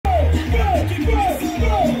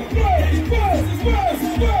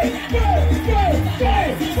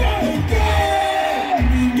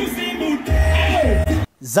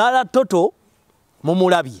Zahara Toto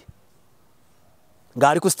mumulabye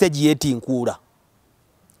ng'ali ku stage yetinkuula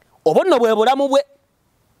obonno bwe bulamu bwe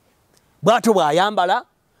bw'atyo bw'ayambala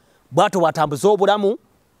bw'atyo bw'atambuza obulamu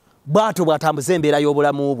bw'atyo bw'atambuza embeera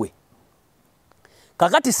y'obulamu bwe.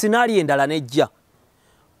 Kakati sinaali endala nejja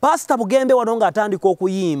Pastor Bugembe wano ng'atandika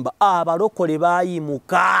okuyimba abalokole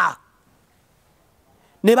baayimuka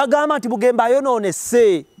ne bagamba nti Bugembe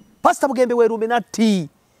ayonoonese. Pastor Bugembe weeruminati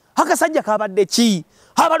akasajja kabadde ki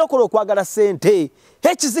abalokole okwagala ssente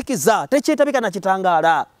ekizikiza tekyetabika na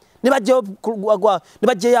kitangaala ne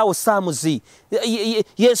bajjayo Saamuzi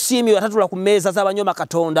yeesiimye atatula ku mmeeza z'abanyoma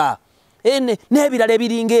Katonda n'ebirala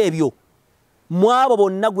ebiringa ebyo. Mwabo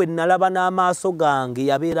bonna gwe nalaba n'amaaso gange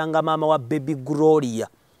yabeeranga maama wa Baby Gloria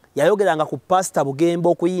yayogeranga ku Pastor Bugembe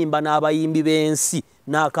okuyimba n'abayimbi b'ensi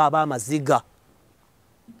n'akaaba amaziga.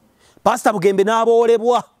 Pastor Bugembe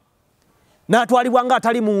n'aboolebwa n'atwalibwa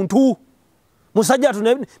ng'atali muntu musajja atu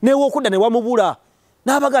neew'okudda ne wamubula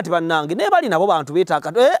n'abaga ati bannange ne bali nabo bantu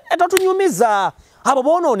beetaka totunyumiza abo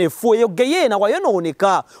boonoonefu eyo geyeena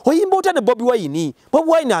wayonooneka oyimba otya ne Bobi Wine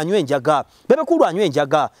anywa enjaga Bebe Cool anywa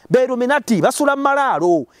enjaga Beeruminati basula mu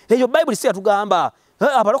malaalo eyo Bayibuli si yatugamba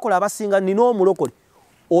abalokole abasinga nina omulokole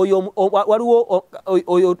oyo waliwo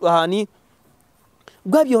oyo ani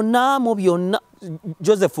gwe byonna mu byonna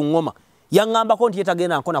Joseph Ngoma yaŋŋambako nti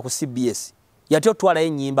yetagenda nkona ku CBS yati otwalayo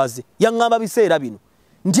ennyimba ze yaŋŋamba biseera bino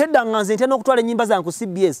nti edda ŋŋanze ntya n'okutwala ennyimba zange ku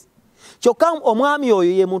CBS kyokka omwami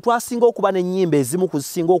oyo ye muntu asinga okuba n'ennyimba ezimu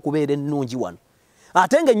kusinga okubeera ennungi wano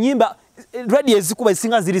ate ng'ennyimba radio ezikuba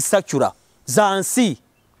ezisinga ziri secular za nsi.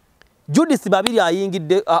 Judith Babiri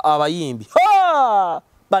ayingidde abayimbi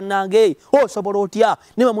bannange osobola otya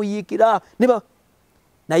ne bamuyiikira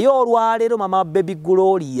naye olwaleero mama Baby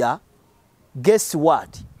Gloria guess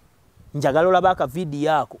what njagala olaba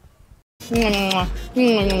akavidiyo ako.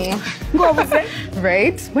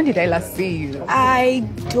 Right? When did I last see you? I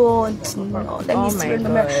don't know. Let me see.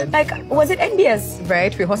 Remember. Like, was it NBS?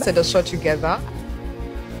 Right, we hosted a show together.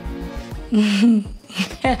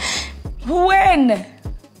 When?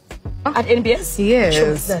 At NBS?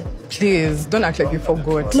 Yes. Please, don't act like you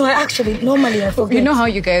forgot. No, normally I forget. You know how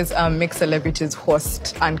you guys make celebrities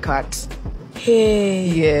host Uncut? Hey.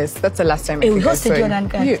 Yes, that's the last time we hosted you on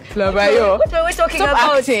Uncut. What were we talking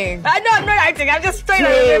about? Acting. No, I'm not acting. I'm just trying to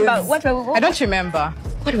remember. What I don't remember.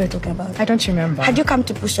 What were we talking about? I don't remember. Had you come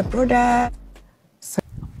to push a product?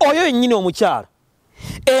 Oyo yennyini omukyala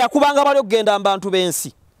eyakubanga bali okugenda mu bantu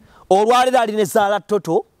b'ensi olwaleero ali ne Zahara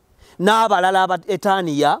Toto n'abalala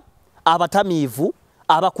Etaniya abatamiivu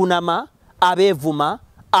abakunama abeevuma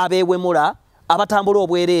abeewemula abatambula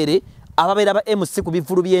obwereere ababeera ba MC ku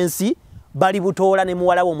bivulu by'ensi bali Butoola ne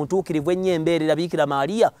muwala we omutuukirivu ennyo embeerera Biikira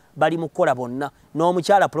Maria bali mu kukola bonna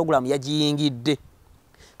n'omukyala pulogulaamu yagiyingidde.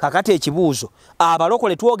 Kakati ekibuuzo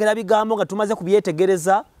abalokole twogera bigambo nga tumaze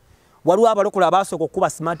kubyetegereza waliwo abalokole abaasooka okuba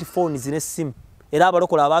smartphones n'essimu era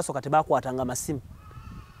abalokole abaasooka tebaakwatanga masimu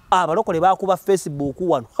abalokole baakuba Facebook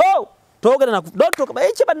wano twogera na don't talk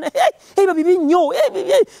ebyo bibi nnyo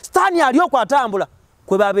sitaani ali okwatambula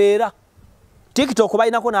kwe babeera TikTok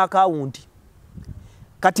balinako n'akawunti.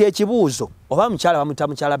 Kati ekibuuzo oba mukyala bamuyita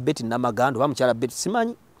mukyala Betty Namaganda oba mukyala Betty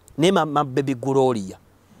simanyi ne mama Baby Gloria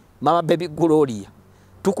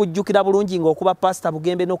tukujjukira bulungi ng'okuba Pastor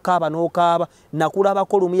Bugembe n'okaaba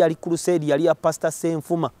nakulabako lumu yali crusade yali ya Pastor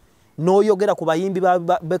Senfuma n'oyogera ku bayimbi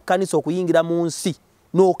b'ekkanisa okuyingira mu nsi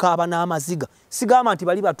n'okaaba n'amaziga sigamba nti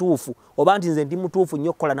bali batuufu oba nti nze ndi mutuufu nnyo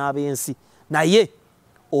okukola n'ab'ensi naye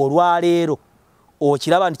olwaleero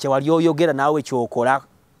okiraba nti kyewali oyogera naawe kyokola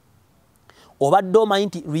obadde omanyi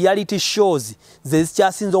nti reality shows ze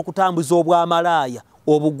zikyasinza okutambuza obwamalaaya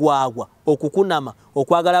obugwagwa okukunama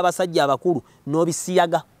okwagala abasajja abakulu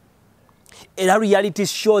n'obisiyaga era reality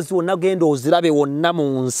shows wonna genda ozirabe wonna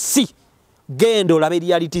mu nsi genda olabe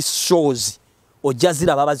reality shows ojja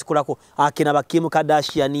ziraba abazikolako akena ba Kim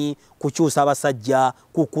Kardashian kukyusa abasajja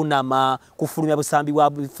kukunama kufulumya busambi bwa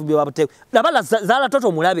butego laba Zahara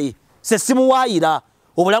Toto mulabe se simuwaayira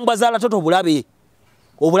obulamu bwa Zahara Toto bulabe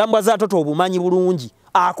obulamu bwa Zahara Toto obumanyi bulungi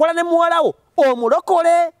akola ne muwalawo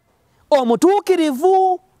omulokole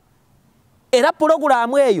omutuukirivu era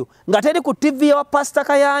pulogulaamu eyo nga teri ku TV ya Pastor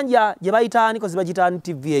Kayanja gye bayitaani ko zibagitaani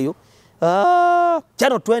TV eyo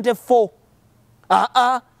Channel 24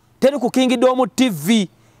 teri ku King Dome TV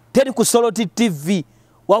teri ku Soloti TV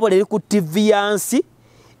wabula eri ku TV yansi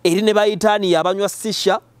eri ne bayitaani abanywa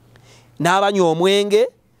sisha n'abanywa omwenge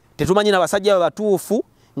tetumanyi n'abasajja batuufu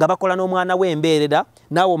nga bakola n'omwana w'embeerera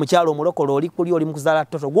naawe omukyalo omulokole oli kuli oli mu Zahara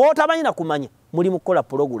Toto gw'otamanyi na kumanya muli mu kukola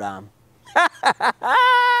pulogulaamu.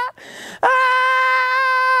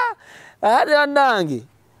 Ate nange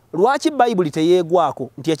lwaki Bayibuli teyeegwako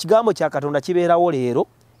nti ekigambo kya Katonda kibeerawo leero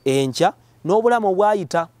enkya n'obulamu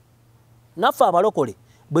obwayita naffe abalokole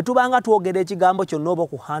bwe tubanga twogera ekigambo kyonna oba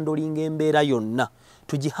okuhandolinga embeera yonna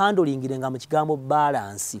tugihandolingirenga mu kigambo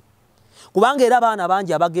balansi kubanga era abaana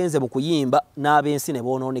bangi abagenze mu kuyimba n'ab'ensi ne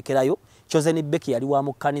boonoonekerayo Chosen Becky yali wa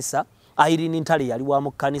mu kkanisa Irene Ntale yali wa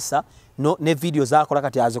mu kkanisa ne video zakola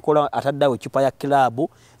kati azikola ataddawo ecupa ya club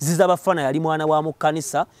ziza bafana yali mwana wa mu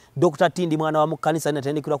kkanisa Dr. Tindi mwana wa mu kkanisa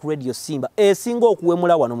natendekera ku radio Simba esinga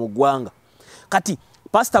okuwemula wano mu ggwanga kati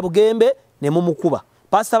Pastor Bugembe ne mumukuba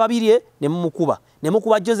Pastor Babirye ne mumukuba ne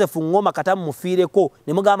mukuba Joseph Ngoma katamu mufiireko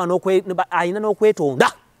ne mugamba ayina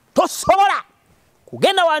n'okwetonda tosobola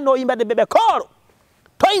kugenda wano oyimba de bebe kolo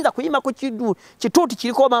toyinza kuyima ku kituuti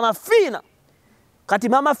kiriko Mama Fina kati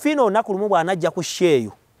Mama Fina olunaku lumu bw'anajja ku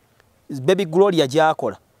sheeyo Baby Gloria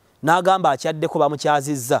gyakola n'agamba akyaddeko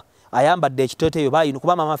bamukyazizza ayambadde ekiteeteeyo bayino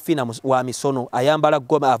kuba Mama Fina wa misono ayambala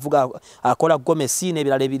gome avuga akola gome siina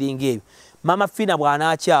ebirala ebiringa ebyo Mama Fina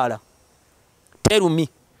bw'anaakyala terumi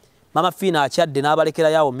Mama Fina akyadde n'abalekera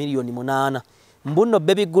yawo miliyoni 8 mbunno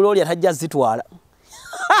Baby Gloria tajja zitwala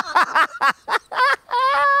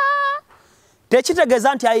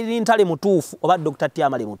tekitegeeza nti Irene Ntale mutuufu oba Dr.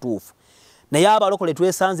 Tiamale mutuufu naye abalokole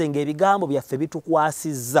twesanze ng'ebigambo byaffe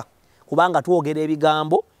bitukwasizza kubanga twogera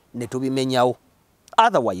ebigambo ne tubimenyawo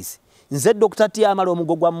otherwise nze Dr. Tiamale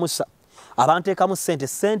omugo gwa Musa abanteekamu ssente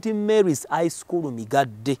St. Mary's High School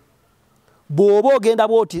migadde bw'oba ogenda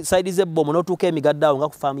bwoti side z'ebbomu n'otuuka emigadde awo nga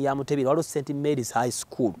ku faamu ya Mutebera waliwo St. Mary's High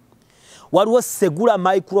School waliwo Segula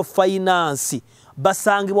Microfinance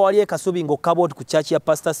basangibwa wali ekasubi ng'okkaboti ku church ya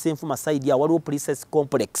Pastor Senfu Masaidi waliwo Princess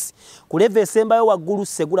Complex ku level esembayo waggulu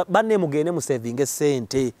Segula banne mugende mu saving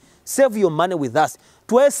sente save your money with us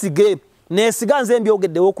twesige neesiga nze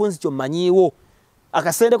mbyogeddewo ku nzikyo mmanyiiwo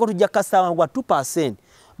akasendeko tujja customer gwa 2%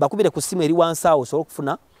 bakubire ku simu eri wansi awo osobola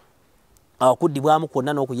okufuna okuddibwamu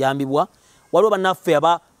kwonna n'okuyambibwa waliwo bannaffe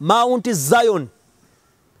aba Mount Zion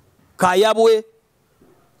Kayabwe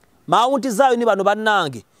Mount Zion bano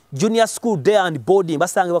bannange Junior School Day and Boarding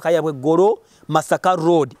basangibwa Kayabwe Goro Masaka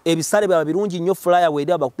Road ebisale bya birungi nnyo flyer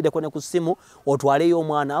weedi abakubireko ne ku simu otwaleyo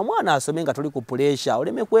omwana asome nga tuli ku pressure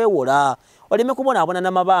oleme kwewola oleme kubona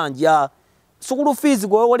n'amabanja sukulu fees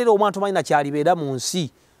gwe wolera omwana tomanyi kyalibeera mu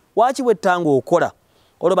nsi waki wettanga okola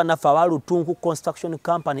oloba naffe abalutunku Construction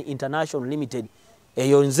Company International Limited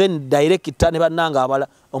eyo nze director ne bannanga abala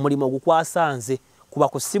omulimu ogukwasanze kuba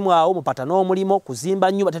ku simu awo mupata n'omulimo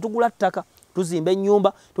kuzimba nnyumba tetugula ttaka tuzimba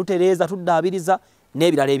ennyumba tutereeza tuddaabiriza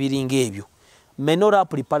n'ebirala ebiringa ebyo Menora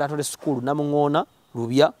Preparatory School Namuŋŋoona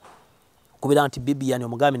Lubya kubira nti Bibiani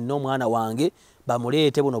omugambi n'omwana wange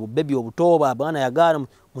bamuleete buno bubebi obutooba abana yagaana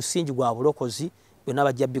musingi gwa bulokozi byonna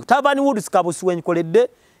bajja biku Tabani Woods kabusiwe nkoledde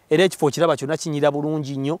era ekifo kiraba kyonna kinyira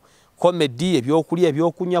bulungi nnyo comedy ebyokulya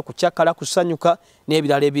ebyokunywa kucakala kusanyuka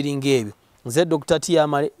n'ebirala ebiringa ebyo nze Dr.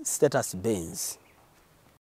 Tiamale Status Benz